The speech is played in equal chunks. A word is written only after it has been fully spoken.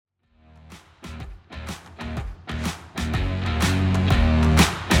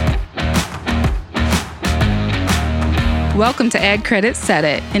Welcome to Ag Credit Set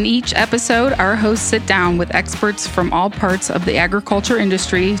It. In each episode, our hosts sit down with experts from all parts of the agriculture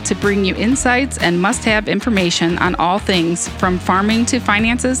industry to bring you insights and must-have information on all things from farming to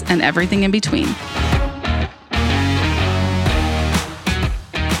finances and everything in between.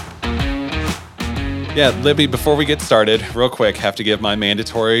 Yeah, Libby, before we get started, real quick, have to give my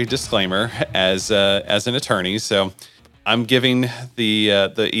mandatory disclaimer as an attorney. So I'm giving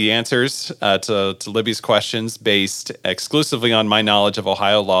the answers to Libby's questions based exclusively on my knowledge of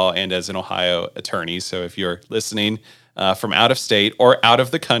Ohio law and as an Ohio attorney. So if you're listening from out of state or out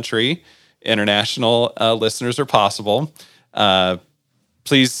of the country, international listeners are possible.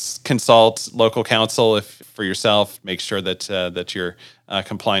 Please consult local counsel for yourself. Make sure that you're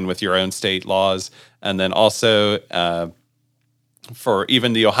complying with your own state laws. And then also, for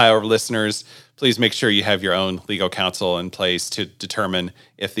even the Ohio listeners, please make sure you have your own legal counsel in place to determine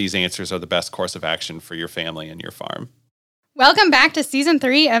if these answers are the best course of action for your family and your farm. Welcome back to Season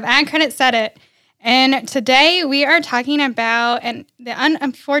 3 of Ag Credit Set It. And today we are talking about the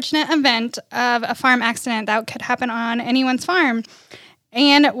unfortunate event of a farm accident that could happen on anyone's farm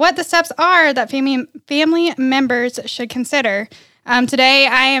and what the steps are that family members should consider. Today,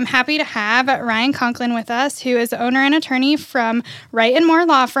 I am happy to have Ryan Conklin with us, who is the owner and attorney from Wright & Moore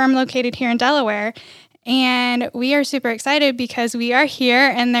Law Firm located here in Delaware. And we are super excited because we are here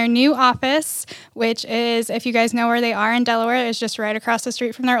in their new office, which is, if you guys know where they are in Delaware, is just right across the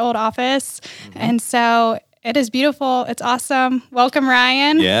street from their old office. Mm-hmm. And so it is beautiful. It's awesome. Welcome,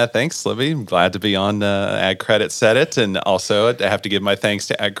 Ryan. Yeah, thanks, Libby. I'm glad to be on Ag Credit Set It. And also, I have to give my thanks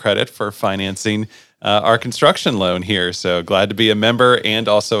to Ag Credit for financing our construction loan here. So glad to be a member and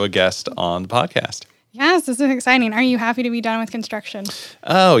also a guest on the podcast. Yes, this is exciting. Are you happy to be done with construction?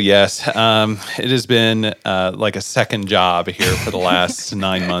 Oh, yes. It has been like a second job here for the last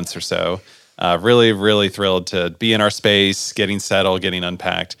 9 months or so. Really, really thrilled to be in our space, getting settled, getting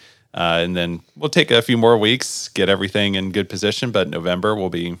unpacked. And then we'll take a few more weeks, get everything in good position. But November,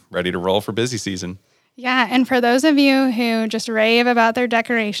 we'll be ready to roll for busy season. Yeah, and for those of you who just rave about their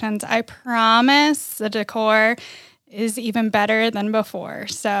decorations, I promise the decor is even better than before.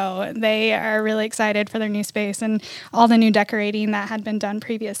 So they are really excited for their new space and all the new decorating that had been done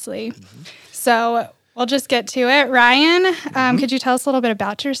previously. Mm-hmm. So we'll just get to it. Ryan, could you tell us a little bit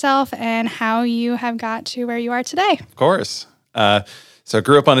about yourself and how you have got to where you are today? Of course. So I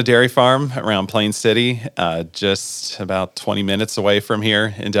grew up on a dairy farm around Plain City, just about 20 minutes away from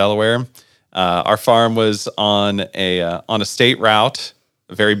here in Delaware. Our farm was on a state route,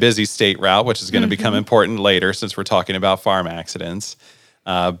 a very busy state route, which is going to become important later since we're talking about farm accidents.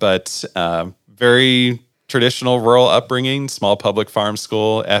 But very traditional rural upbringing, small public farm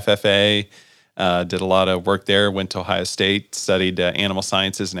school, FFA. Did a lot of work there. Went to Ohio State, studied animal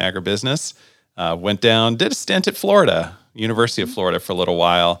sciences and agribusiness. Went down, did a stint at Florida, University of Florida for a little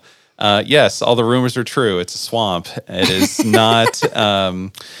while. Yes, all the rumors are true. It's a swamp. It is not.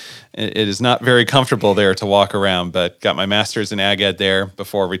 It is not very comfortable there to walk around, but got my master's in ag ed there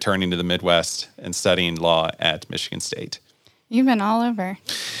before returning to the Midwest and studying law at Michigan State. You've been all over.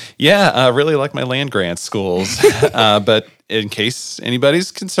 Yeah, I really like my land grant schools. But in case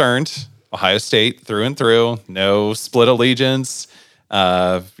anybody's concerned, Ohio State through and through, no split allegiance.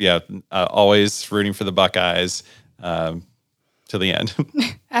 Always rooting for the Buckeyes to the end.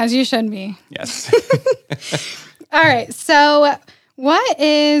 As you should be. Yes. All right, so what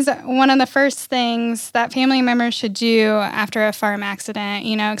is one of the first things that family members should do after a farm accident,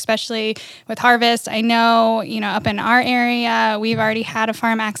 especially with harvest? I know, up in our area, we've already had a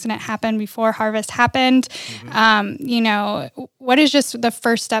farm accident happen before harvest happened. Mm-hmm. What is just the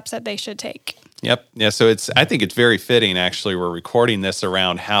first steps that they should take? Yep. Yeah. So I think it's very fitting, actually, we're recording this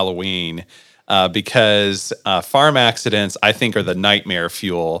around Halloween. Because farm accidents, I think, are the nightmare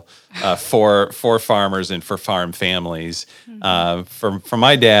fuel for farmers and for farm families. Mm-hmm. For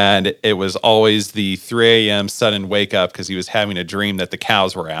my dad, it was always the 3 a.m. sudden wake up because he was having a dream that the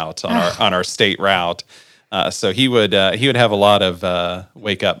cows were out on our state route. So he would have a lot of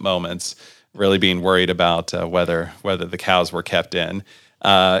wake up moments, really being worried about whether the cows were kept in.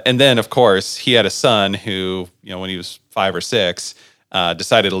 And then, of course, he had a son who, when he was 5 or 6.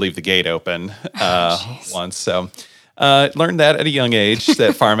 Decided to leave the gate open once. So learned that at a young age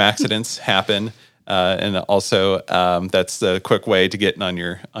that farm accidents happen. And also that's the quick way to get on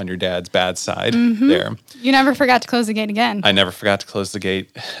your dad's bad side there. You never forgot to close the gate again. I never forgot to close the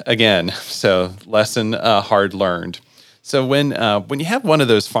gate again. So lesson hard learned. So when you have one of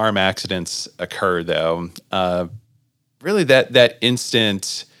those farm accidents occur, though, really that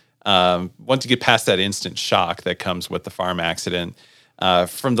instant, once you get past that instant shock that comes with the farm accident,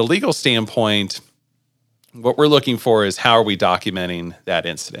 from the legal standpoint, what we're looking for is how are we documenting that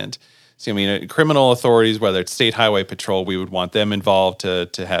incident. So, I mean, criminal authorities, whether it's State Highway Patrol, we would want them involved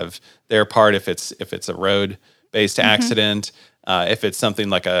to have their part if it's a road-based accident, if it's something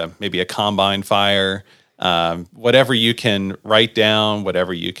like maybe a combine fire, whatever you can write down,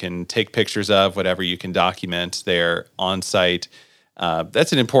 whatever you can take pictures of, whatever you can document there on site.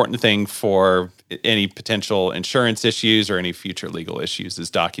 That's an important thing for any potential insurance issues or any future legal issues is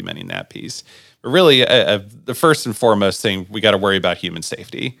documenting that piece. But really, the first and foremost thing, we got to worry about human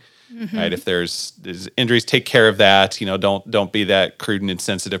safety. Right. If there's injuries, take care of that. Don't be that crude and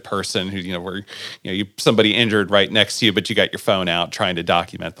insensitive person who, where, somebody injured right next to you, but you got your phone out trying to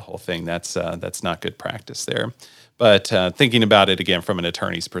document the whole thing. That's not good practice there. But thinking about it again from an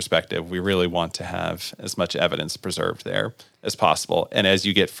attorney's perspective, we really want to have as much evidence preserved there as possible. And as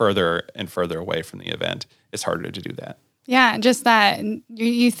you get further and further away from the event, it's harder to do that. Yeah, just that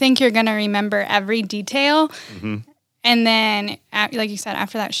you think you're going to remember every detail. And then, like you said,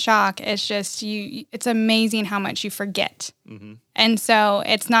 after that shock, it's just it's amazing how much you forget. And so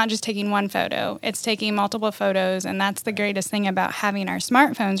it's not just taking one photo, it's taking multiple photos. And that's the greatest thing about having our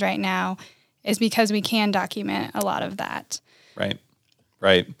smartphones right now is because we can document a lot of that.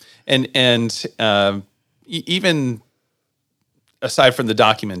 Right. And even aside from the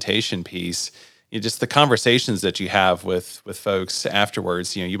documentation piece, just the conversations that you have with folks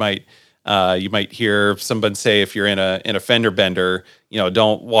afterwards, you might hear someone say, if you're in a fender bender,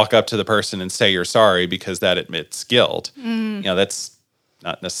 don't walk up to the person and say you're sorry because that admits guilt. That's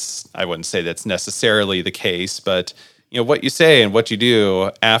not I wouldn't say that's necessarily the case, but what you say and what you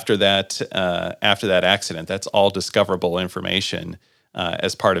do after that accident, that's all discoverable information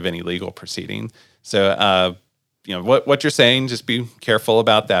as part of any legal proceeding. So what you're saying, just be careful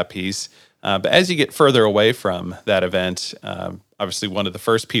about that piece. But as you get further away from that event, obviously one of the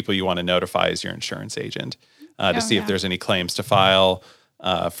first people you want to notify is your insurance agent to see if there's any claims to file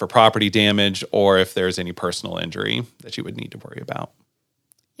for property damage or if there's any personal injury that you would need to worry about.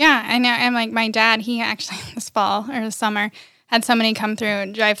 Yeah, I know. And like my dad, he actually this fall or this summer had somebody come through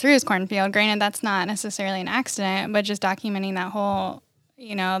and drive through his cornfield. Granted, that's not necessarily an accident, but just documenting that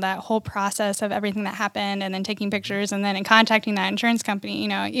whole process of everything that happened and then taking pictures and then contacting that insurance company,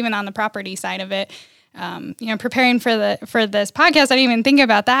 even on the property side of it, preparing for this podcast, I didn't even think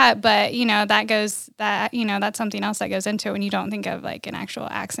about that, but that's something else that goes into it when you don't think of like an actual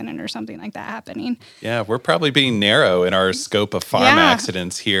accident or something like that happening. Yeah. We're probably being narrow in our scope of farm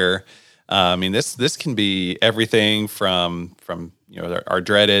accidents here. This can be everything from our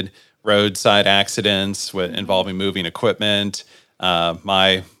dreaded roadside accidents involving moving equipment,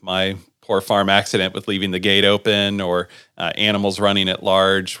 my poor farm accident with leaving the gate open or animals running at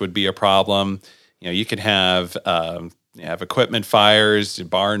large would be a problem. You could have equipment fires,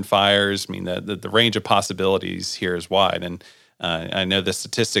 barn fires. I mean, the range of possibilities here is wide. And I know the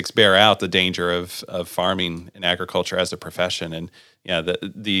statistics bear out the danger of farming and agriculture as a profession. And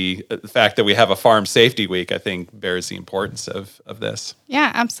the fact that we have a farm safety week, I think, bears the importance of this.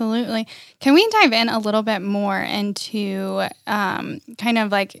 Yeah, absolutely. Can we dive in a little bit more into kind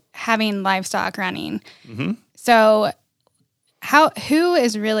of like having livestock running? So who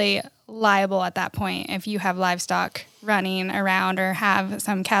is really liable at that point if you have livestock running around or have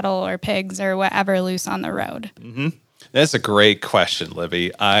some cattle or pigs or whatever loose on the road? That's a great question,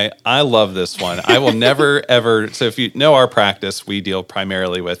 Livy. I love this one. I will never, ever. So if you know our practice, we deal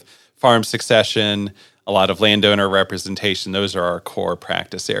primarily with farm succession, a lot of landowner representation. Those are our core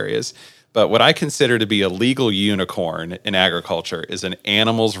practice areas. But what I consider to be a legal unicorn in agriculture is an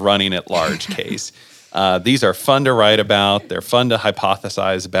animals running at large case. These are fun to write about. They're fun to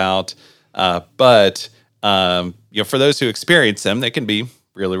hypothesize about. But for those who experience them, they can be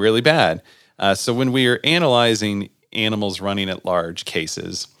really, really bad. So when we are analyzing animals running at large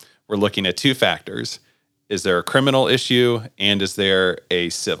cases, we're looking at two factors. Is there a criminal issue and is there a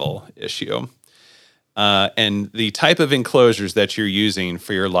civil issue? And the type of enclosures that you're using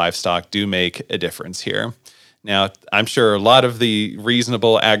for your livestock do make a difference here. Now, I'm sure a lot of the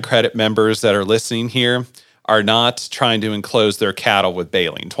reasonable ag credit members that are listening here are not trying to enclose their cattle with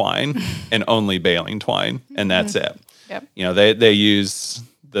baling twine and only baling twine, and that's it. Yep. They use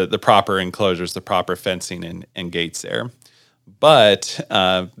the proper enclosures, the proper fencing and gates there. But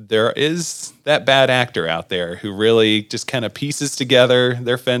there is that bad actor out there who really just kind of pieces together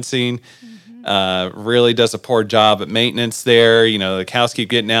their fencing, really does a poor job at maintenance there. The cows keep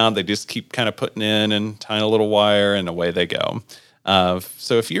getting out. They just keep kind of putting in and tying a little wire and away they go.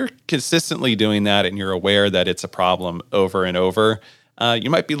 So if you're consistently doing that and you're aware that it's a problem over and over, you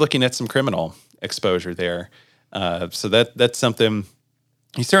might be looking at some criminal exposure there. So that's something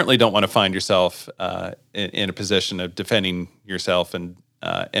you certainly don't want to find yourself in a position of defending yourself in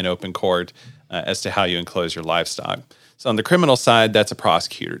open court as to how you enclose your livestock. So on the criminal side, that's a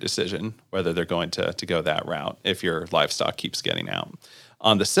prosecutor decision, whether they're going to go that route if your livestock keeps getting out.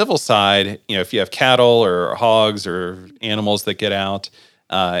 On the civil side, if you have cattle or hogs or animals that get out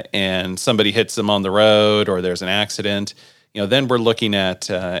and somebody hits them on the road or there's an accident, then we're looking at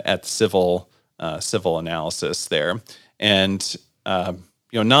civil analysis there. And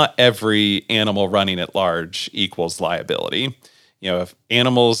not every animal running at large equals liability. If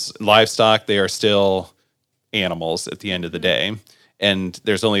animals, livestock, they are still animals at the end of the day, and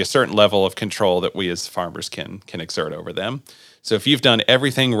there's only a certain level of control that we as farmers can exert over them. So if you've done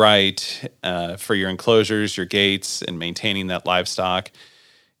everything right for your enclosures, your gates, and maintaining that livestock,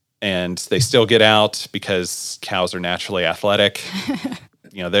 and they still get out because cows are naturally athletic,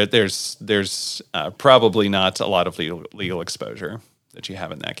 there's probably not a lot of legal exposure that you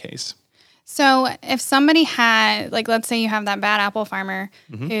have in that case. So if somebody had, let's say you have that bad apple farmer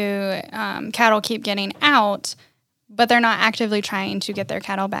who cattle keep getting out, but they're not actively trying to get their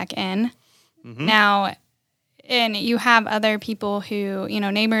cattle back in. Now, and you have other people who,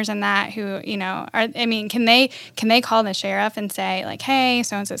 neighbors and that who, can they call the sheriff and say hey,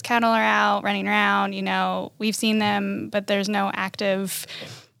 so-and-so's cattle are out running around, we've seen them, but there's no active,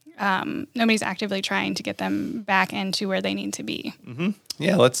 nobody's actively trying to get them back into where they need to be.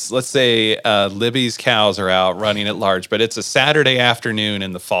 Yeah, let's say Libby's cows are out running at large, but it's a Saturday afternoon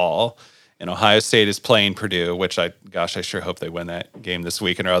in the fall, and Ohio State is playing Purdue, which I sure hope they win that game this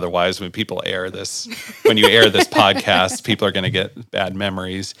weekend, or otherwise when you air this podcast, people are going to get bad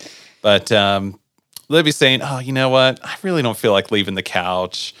memories. But Libby's saying, oh, you know what? I really don't feel like leaving the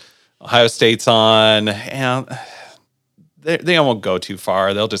couch. Ohio State's on, and they won't go too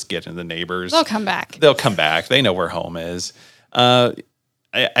far. They'll just get into the neighbors. They'll come back. They know where home is.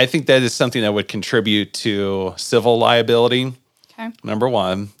 I think that is something that would contribute to civil liability. Okay. Number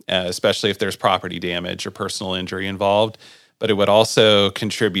one, especially if there's property damage or personal injury involved. But it would also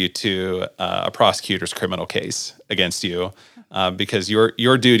contribute to a prosecutor's criminal case against you because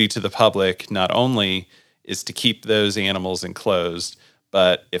your duty to the public not only is to keep those animals enclosed,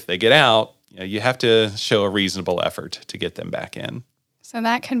 but if they get out, you have to show a reasonable effort to get them back in. So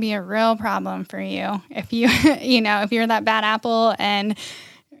that could be a real problem for you if you, if you're that bad apple and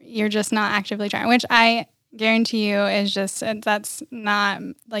you're just not actively trying, which I guarantee you is just, that's not,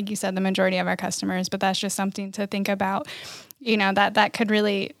 like you said, the majority of our customers, but that's just something to think about, that could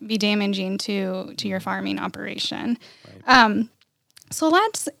really be damaging to your farming operation. Right. So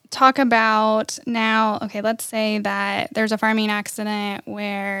let's talk about now, let's say that there's a farming accident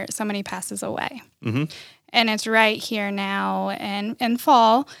where somebody passes away. And it's right here now in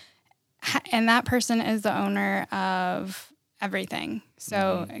fall, and that person is the owner of everything.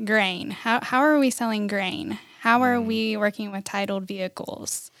 So grain. How are we selling grain? How are we working with titled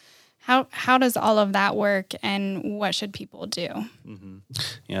vehicles? How does all of that work, and what should people do?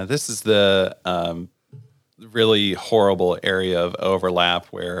 This is the really horrible area of overlap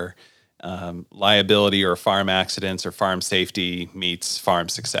where liability or farm accidents or farm safety meets farm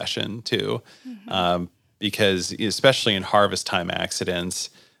succession too. Because especially in harvest time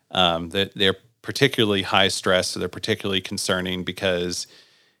accidents, they're particularly high stress, so they're particularly concerning because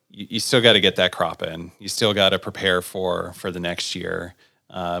you still got to get that crop in. You still got to prepare for the next year.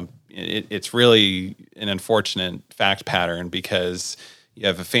 It's really an unfortunate fact pattern because you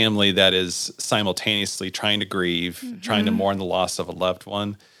have a family that is simultaneously trying to grieve, trying to mourn the loss of a loved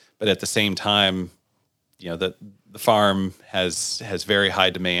one, but at the same time, the farm has very high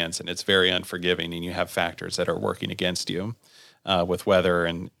demands and it's very unforgiving, and you have factors that are working against you with weather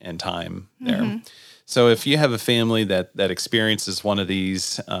and time there. So if you have a family that experiences one of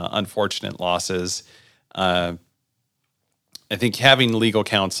these unfortunate losses, I think having legal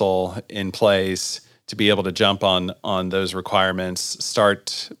counsel in place to be able to jump on those requirements,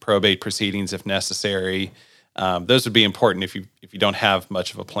 start probate proceedings if necessary, those would be important if you don't have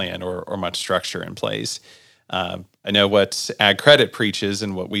much of a plan or much structure in place. I know what Ag Credit preaches,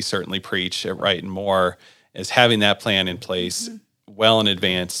 and what we certainly preach at Wright and Moore, is having that plan in place well in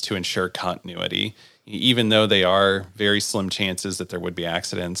advance to ensure continuity. Even though they are very slim chances that there would be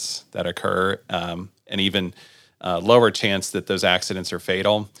accidents that occur, and even lower chance that those accidents are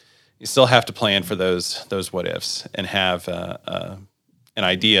fatal, you still have to plan for those what ifs and have an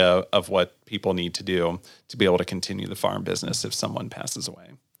idea of what people need to do to be able to continue the farm business if someone passes away.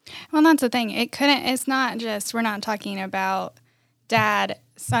 Well, that's the thing. It's not just, we're not talking about dad,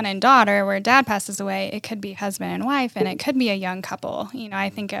 son, and daughter where dad passes away. It could be husband and wife, and it could be a young couple. I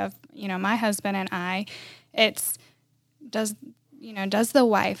think of, my husband and I, does the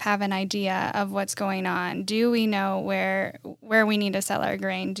wife have an idea of what's going on? Do we know where we need to sell our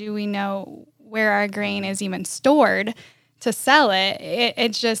grain? Do we know where our grain is even stored to sell it?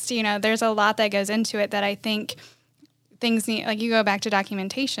 It's just, there's a lot that goes into it that I think things need, like you go back to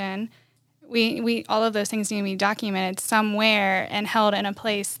documentation, we all of those things need to be documented somewhere and held in a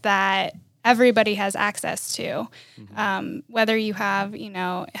place that everybody has access to. Whether you have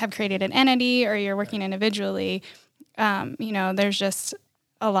created an entity or you're working individually, there's just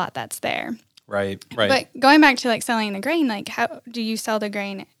a lot that's there. Right. But going back to like selling the grain, like how do you sell the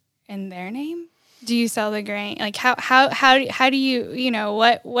grain in their name? Do you sell the grain? Like how do you,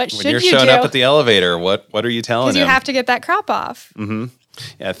 what should you do? When you're showing up at the elevator, what are you telling them? Because you have to get that crop off. Mm-hmm.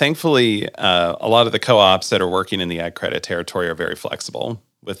 Yeah, thankfully, a lot of the co-ops that are working in the ag credit territory are very flexible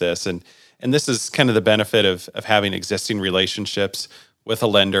with this. And this is kind of the benefit of having existing relationships with a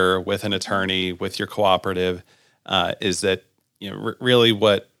lender, with an attorney, with your cooperative, is that really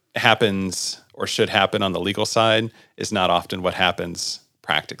what happens or should happen on the legal side is not often what happens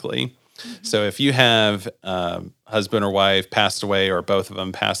practically. Mm-hmm. So if you have husband or wife passed away or both of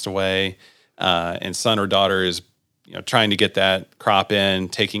them passed away, and son or daughter is trying to get that crop in,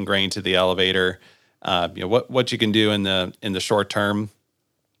 taking grain to the elevator, what you can do in the short term,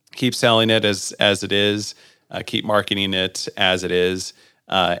 keep selling it as it is, keep marketing it as it is,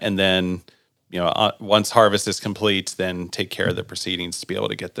 and then once harvest is complete, then take care of the proceedings to be able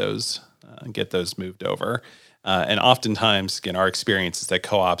to get those moved over. And oftentimes, again, our experience is that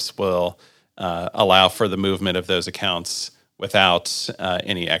co-ops will allow for the movement of those accounts without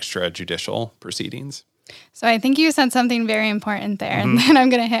any extra judicial proceedings. So I think you said something very important there, and then I'm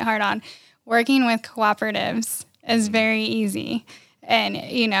going to hit hard on. Working with cooperatives is very easy. And,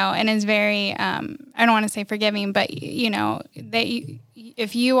 and is very, I don't want to say forgiving, but,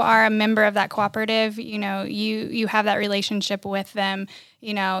 if you are a member of that cooperative, you have that relationship with them.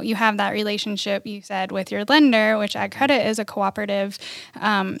 You have that relationship, you said, with your lender, which Ag Credit is a cooperative,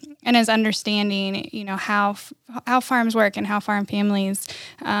 and is understanding, how farms work and how farm families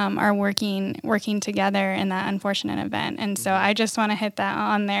are working together in that unfortunate event. And so I just want to hit that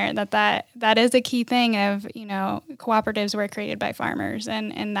on there, that is a key thing of, cooperatives were created by farmers,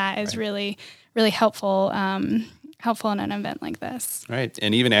 and that is really, really helpful in an event like this. Right.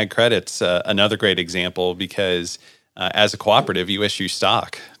 And even Ag Credit's another great example because as a cooperative, you issue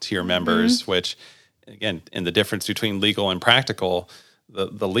stock to your members, which, again, in the difference between legal and practical,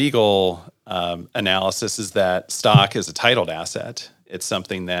 the legal analysis is that stock is a titled asset. It's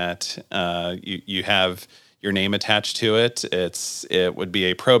something that you have your name attached to it. It would be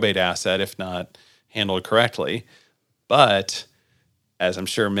a probate asset if not handled correctly. But as I'm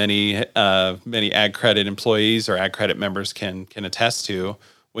sure many Ag Credit employees or Ag Credit members can attest to,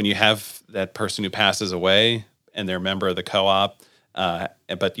 when you have that person who passes away and they're a member of the co-op,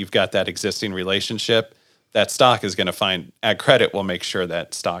 but you've got that existing relationship, that stock is going to find, Ag Credit will make sure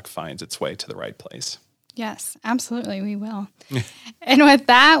that stock finds its way to the right place. Yes, absolutely, we will. And with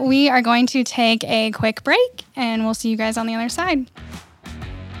that, we are going to take a quick break, and we'll see you guys on the other side.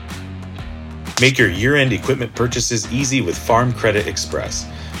 Make your year-end equipment purchases easy with Farm Credit Express.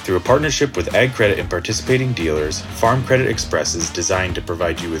 Through a partnership with Ag Credit and participating dealers, Farm Credit Express is designed to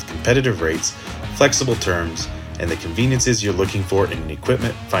provide you with competitive rates, flexible terms, and the conveniences you're looking for in an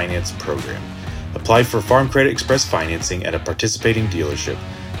equipment finance program. Apply for Farm Credit Express financing at a participating dealership.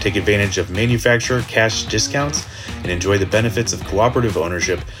 Take advantage of manufacturer cash discounts and enjoy the benefits of cooperative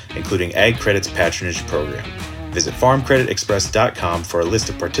ownership, including Ag Credit's patronage program. Visit farmcreditexpress.com for a list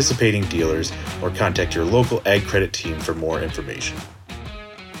of participating dealers or contact your local Ag Credit team for more information.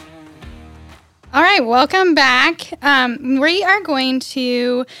 All right, welcome back. We are going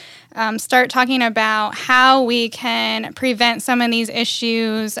to start talking about how we can prevent some of these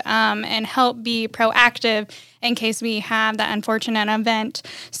issues and help be proactive in case we have that unfortunate event.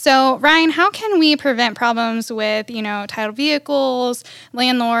 So, Ryan, how can we prevent problems with, titled vehicles,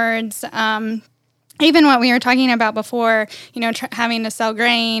 landlords, even what we were talking about before, having to sell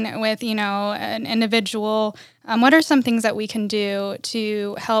grain with, an individual? What are some things that we can do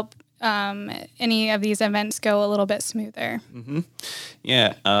to help any of these events go a little bit smoother? Mm-hmm.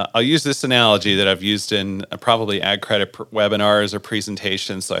 Yeah, I'll use this analogy that I've used in probably Ag Credit webinars or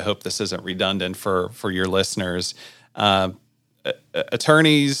presentations, so I hope this isn't redundant for your listeners.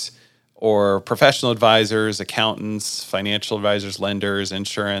 Attorneys or professional advisors, accountants, financial advisors, lenders,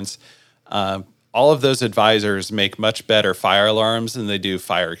 insurance, all of those advisors make much better fire alarms than they do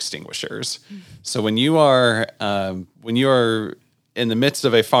fire extinguishers. Mm-hmm. So when you are in the midst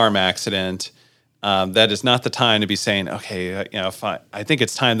of a farm accident, that is not the time to be saying, okay, I think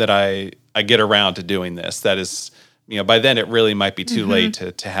it's time that I get around to doing this. That is by then it really might be too late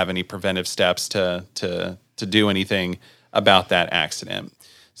to have any preventive steps to do anything about that accident.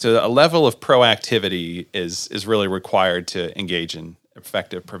 So a level of proactivity is really required to engage in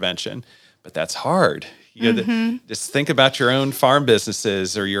effective prevention, but that's hard. Just think about your own farm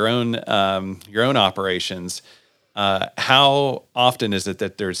businesses or your own operations. How often is it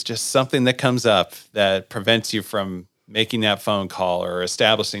that there's just something that comes up that prevents you from making that phone call or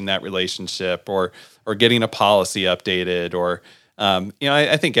establishing that relationship or getting a policy updated? Or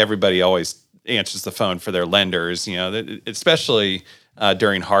I think everybody always answers the phone for their lenders, especially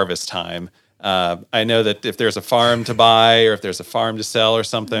during harvest time. I know that if there's a farm to buy or if there's a farm to sell or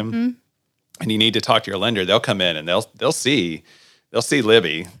something, and you need to talk to your lender, they'll come in and they'll see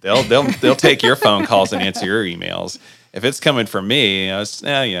Libby. They'll take your phone calls and answer your emails. If it's coming from me,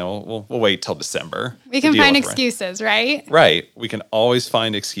 we'll wait till December. We can find excuses, right? Right. We can always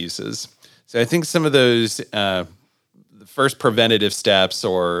find excuses. So I think some of those the first preventative steps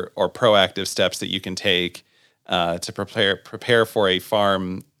or proactive steps that you can take to prepare for a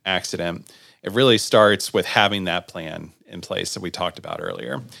farm accident, it really starts with having that plan in place that we talked about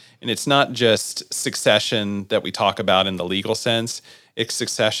earlier. And it's not just succession that we talk about in the legal sense, it's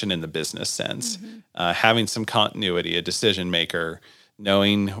succession in the business sense. Having some continuity, a decision maker,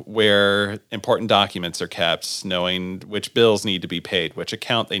 knowing where important documents are kept, knowing which bills need to be paid, which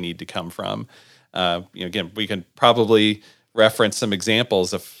account they need to come from. Again, we can probably reference some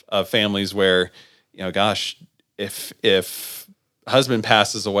examples of families where, if husband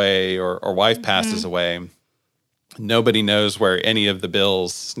passes away or wife passes away, nobody knows where any of the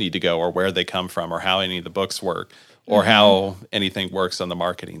bills need to go or where they come from or how any of the books work or how anything works on the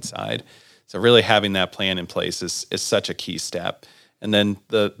marketing side. So really having that plan in place is such a key step. And then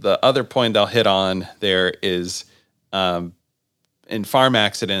the other point I'll hit on there is in farm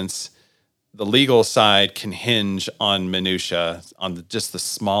accidents, the legal side can hinge on minutia, on just the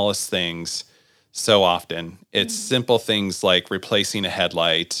smallest things. So often it's simple things like replacing a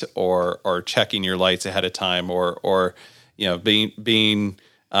headlight or checking your lights ahead of time or getting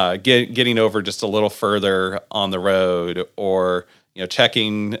over just a little further on the road or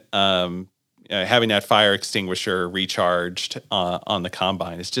checking having that fire extinguisher recharged on the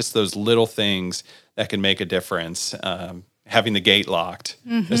combine. It's just those little things that can make a difference. Having the gate locked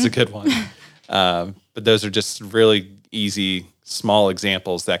is a good one. But those are just really easy, small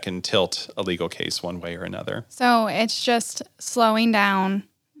examples that can tilt a legal case one way or another. So it's just slowing down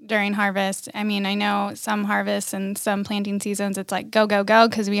during harvest. I mean, I know some harvests and some planting seasons, it's like go, go, go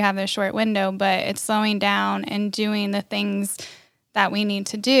because we have this short window, but it's slowing down and doing the things that we need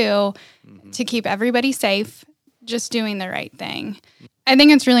to do to keep everybody safe, just doing the right thing. I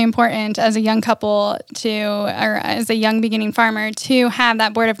think it's really important as a young couple or as a young beginning farmer to have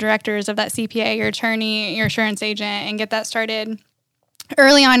that board of directors of that CPA, your attorney, your insurance agent, and get that started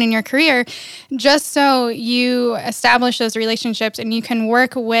early on in your career, just so you establish those relationships and you can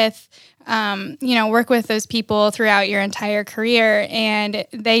work with those people throughout your entire career, and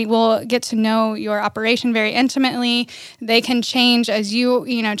they will get to know your operation very intimately. They can change as you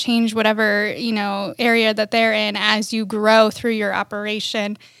change whatever, area that they're in as you grow through your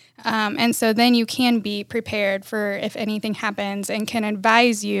operation. And so then you can be prepared for if anything happens and can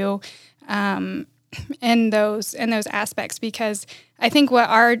advise you in those aspects, because I think what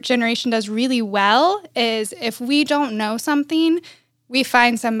our generation does really well is if we don't know something, we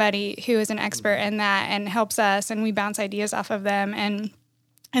find somebody who is an expert in that and helps us, and we bounce ideas off of them. And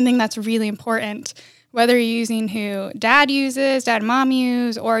I think that's really important, whether you're using who dad and mom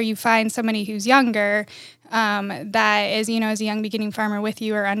use, or you find somebody who's younger that is, as a young beginning farmer with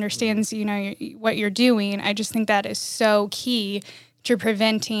you or understands, what you're doing. I just think that is so key to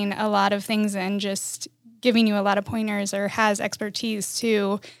preventing a lot of things and just giving you a lot of pointers or has expertise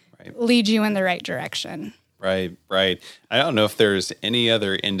to lead you in the right direction. Right. I don't know if there's any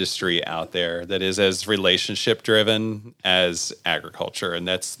other industry out there that is as relationship driven as agriculture. And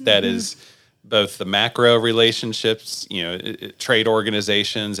that is both the macro relationships, trade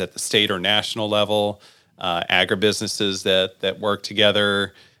organizations at the state or national level, agribusinesses that work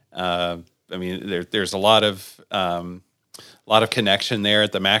together. There's a lot of connection there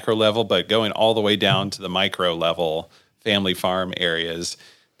at the macro level, but going all the way down to the micro level, family farm areas,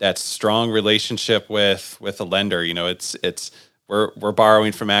 that strong relationship with a lender. We're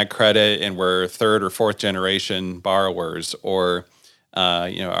borrowing from Ag Credit and we're third or fourth generation borrowers, or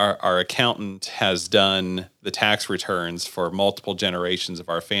our accountant has done the tax returns for multiple generations of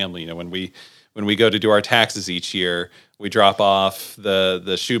our family. When we go to do our taxes each year, we drop off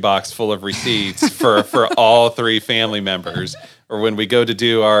the shoebox full of receipts for all three family members. Or when we go to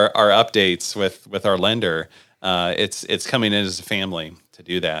do our updates with our lender, It's coming in as a family to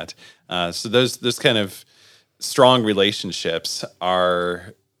do that. So those kind of strong relationships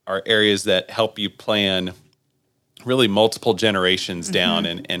are areas that help you plan really multiple generations down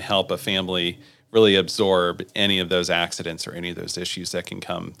and help a family really absorb any of those accidents or any of those issues that can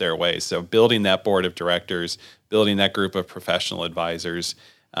come their way. So building that board of directors, building that group of professional advisors,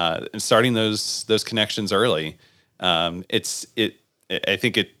 and starting those connections early. I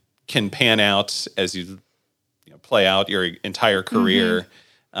think it can pan out as you play out your entire career.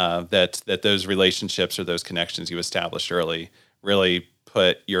 That those relationships or those connections you established early really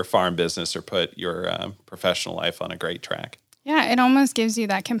put your farm business or put your professional life on a great track. Yeah, it almost gives you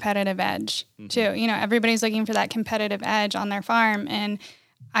that competitive edge too. Everybody's looking for that competitive edge on their farm, and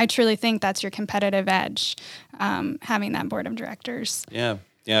I truly think that's your competitive edge, having that board of directors. Yeah,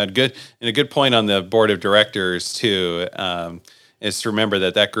 good. And a good point on the board of directors too is to remember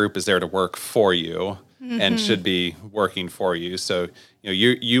that group is there to work for you and should be working for you. So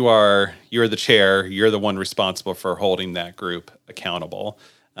you're the chair. You're the one responsible for holding that group accountable.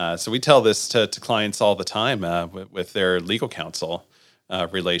 So we tell this to clients all the time with their legal counsel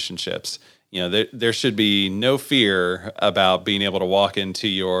relationships. There should be no fear about being able to walk into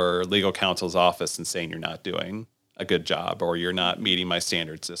your legal counsel's office and saying you're not doing a good job or you're not meeting my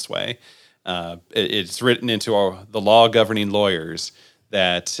standards this way. It's written into the law governing lawyers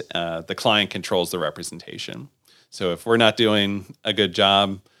that the client controls the representation. So if we're not doing a good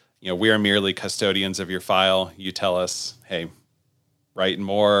job, we are merely custodians of your file. You tell us, hey, right and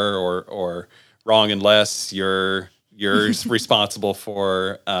more or wrong and less. You're responsible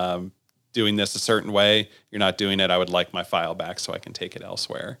for doing this a certain way. You're not doing it. I would like my file back so I can take it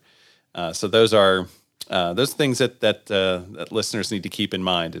elsewhere. So those are those things that listeners need to keep in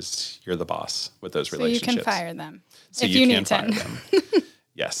mind. Is you're the boss with those relationships. So you can fire them so if you can need fire to. them.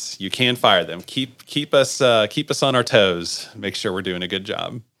 Yes, you can fire them. Keep us on our toes. Make sure we're doing a good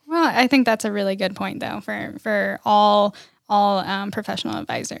job. Well, I think that's a really good point, though, for all professional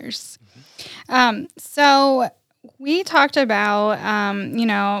advisors. So we talked about,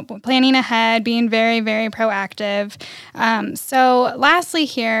 planning ahead, being very, very proactive. So lastly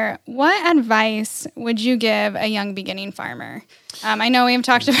here, what advice would you give a young beginning farmer? I know we've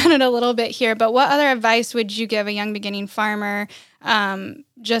talked about it a little bit here, but what other advice would you give a young beginning farmer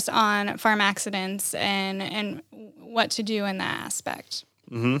just on farm accidents and what to do in that aspect?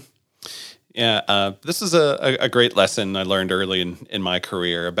 Mm-hmm. Yeah, this is a great lesson I learned early in my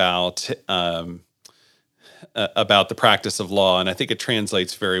career about the practice of law, and I think it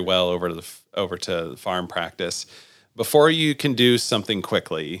translates very well over to farm practice. Before you can do something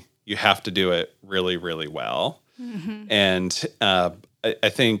quickly, you have to do it really, really well. Mm-hmm. And I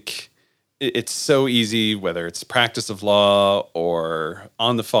think it's so easy, whether it's practice of law or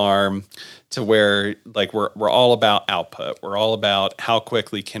on the farm, to where like we're all about output. We're all about how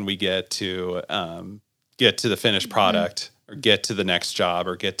quickly can we get to the finished product or get to the next job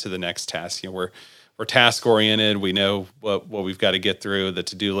or get to the next task. We're task oriented. We know what we've got to get through. The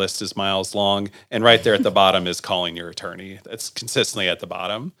to-do list is miles long, and right there at the bottom is calling your attorney. That's consistently at the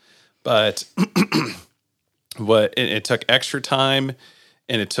bottom. But it took extra time,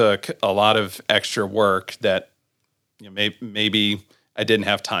 and it took a lot of extra work that maybe I didn't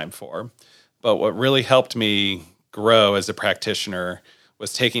have time for. But what really helped me grow as a practitioner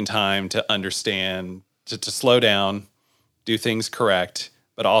was taking time to understand, to slow down, do things correct,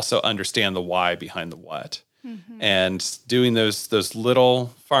 but also understand the why behind the what. Mm-hmm. And doing those little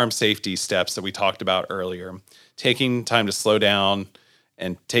farm safety steps that we talked about earlier, taking time to slow down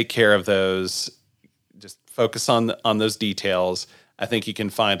and take care of those, just focus on those details. I think you can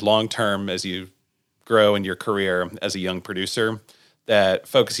find long-term as you grow in your career as a young producer, that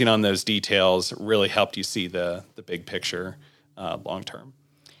focusing on those details really helped you see the big picture long-term.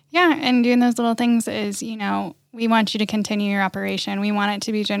 Yeah, and doing those little things is, we want you to continue your operation. We want it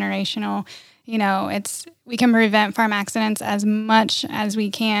to be generational. We can prevent farm accidents as much as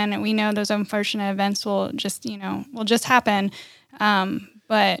we can. We know those unfortunate events will just happen.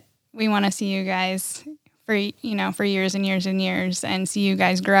 But we want to see you guys for years and years and years and see you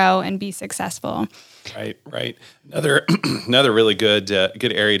guys grow and be successful. Right. Another really good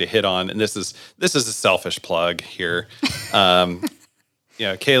area to hit on, and this is a selfish plug here.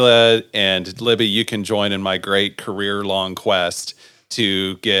 Kayla and Libby, you can join in my great career-long quest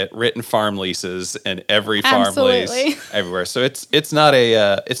to get written farm leases and every farm lease everywhere. So it's not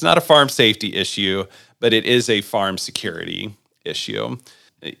a farm safety issue, but it is a farm security issue.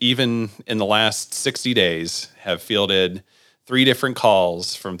 Even in the last 60 days, have fielded 3 different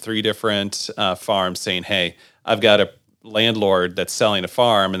calls from 3 different farms saying, "Hey, I've got a landlord that's selling a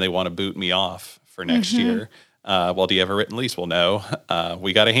farm and they want to boot me off for next year." Well, do you have a written lease? Well, no.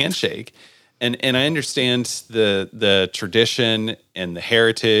 We got a handshake. And I understand the tradition and the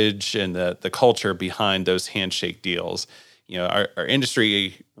heritage and the culture behind those handshake deals. Our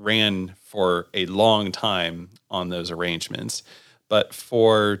industry ran for a long time on those arrangements. But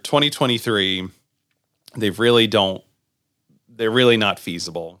for 2023, they're really not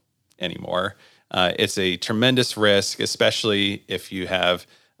feasible anymore. It's a tremendous risk, especially if you have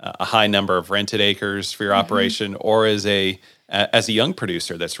a high number of rented acres for your operation, or as a young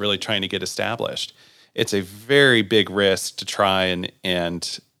producer that's really trying to get established. It's a very big risk to try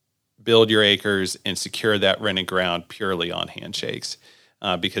and build your acres and secure that rented ground purely on handshakes.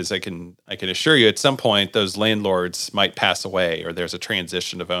 Because I can assure you, at some point those landlords might pass away, or there's a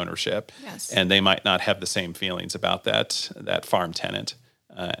transition of ownership, and they might not have the same feelings about that farm tenant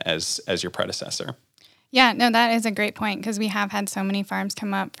as your predecessor. Yeah, no, that is a great point, because we have had so many farms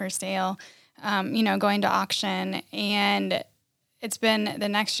come up for sale, going to auction, and it's been the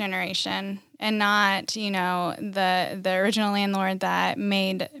next generation and not, the original landlord that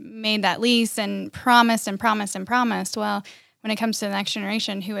made that lease and promised. Well, when it comes to the next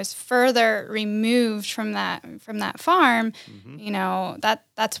generation who is further removed from that farm,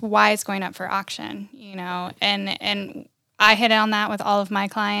 that's why it's going up for auction, and I hit on that with all of my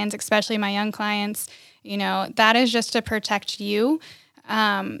clients, especially my young clients. That is just to protect you.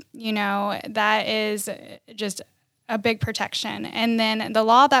 That is just a big protection. And then the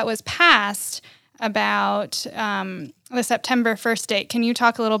law that was passed about the September 1st date, can you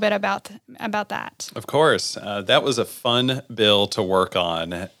talk a little bit about that? Of course. That was a fun bill to work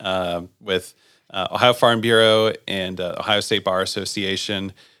on with Ohio Farm Bureau and Ohio State Bar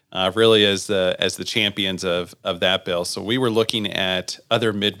Association, really as the champions of that bill. So we were looking at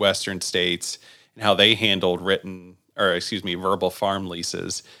other Midwestern states and how they handled verbal farm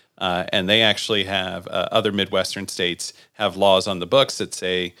leases. And they actually have other Midwestern states have laws on the books that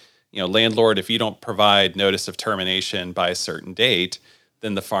say, landlord, if you don't provide notice of termination by a certain date,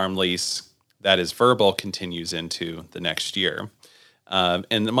 then the farm lease that is verbal continues into the next year.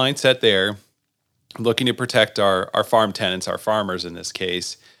 And the mindset there, looking to protect our farm tenants, our farmers in this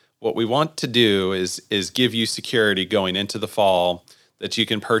case, what we want to do is give you security going into the fall, that you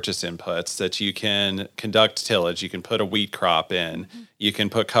can purchase inputs, that you can conduct tillage, you can put a wheat crop in, you can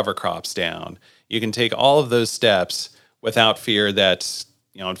put cover crops down. You can take all of those steps without fear that,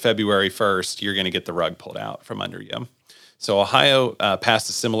 on February 1st, you're going to get the rug pulled out from under you. So Ohio passed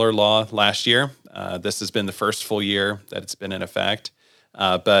a similar law last year. This has been the first full year that it's been in effect.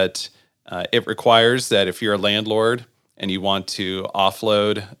 But it requires that if you're a landlord and you want to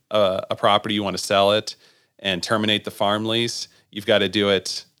offload a property, you want to sell it and terminate the farm lease, you've got to do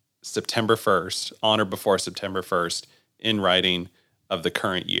it September 1st, on or before September 1st, in writing of the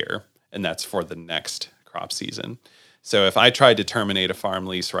current year, and that's for the next crop season. So if I tried to terminate a farm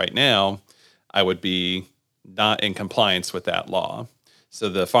lease right now, I would be not in compliance with that law. So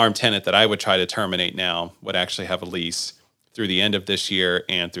the farm tenant that I would try to terminate now would actually have a lease through the end of this year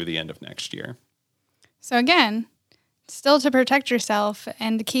and through the end of next year. So again, still to protect yourself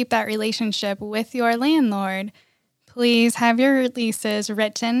and to keep that relationship with your landlord, please have your leases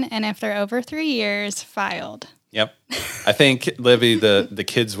written, and if they're over 3 years, filed. Yep. I think, Livy, the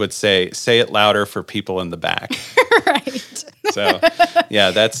kids would say it louder for people in the back. Right. So,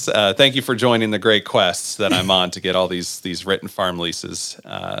 yeah, that's thank you for joining the great quests that I'm on to get all these written farm leases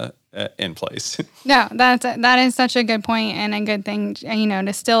in place. No, that is such a good point and a good thing,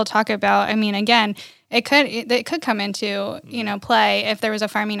 to still talk about. I mean, again, it could come into, play if there was a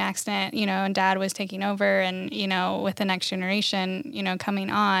farming accident, and dad was taking over and, with the next generation, coming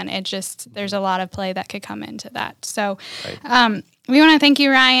on, there's a lot of play that could come into that. So, right. We want to thank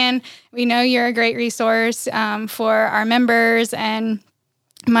you, Ryan. We know you're a great resource for our members, and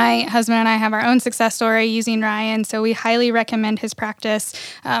my husband and I have our own success story using Ryan, so we highly recommend his practice.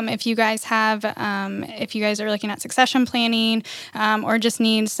 If you guys are looking at succession planning or just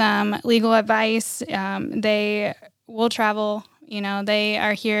need some legal advice, they will travel. They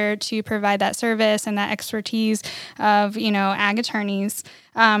are here to provide that service and that expertise of, ag attorneys.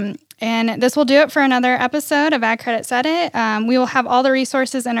 And this will do it for another episode of Ag Credit Said It. We will have all the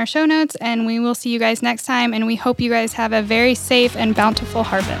resources in our show notes, and we will see you guys next time. And we hope you guys have a very safe and bountiful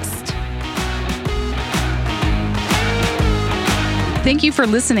harvest. Thank you for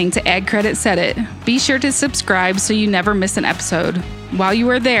listening to Ag Credit Said It. Be sure to subscribe so you never miss an episode. While you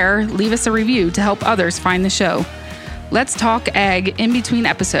are there, leave us a review to help others find the show. Let's talk ag in between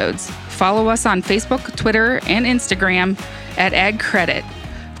episodes. Follow us on Facebook, Twitter, and Instagram at Ag Credit.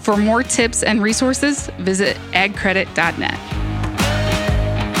 For more tips and resources, visit agcredit.net.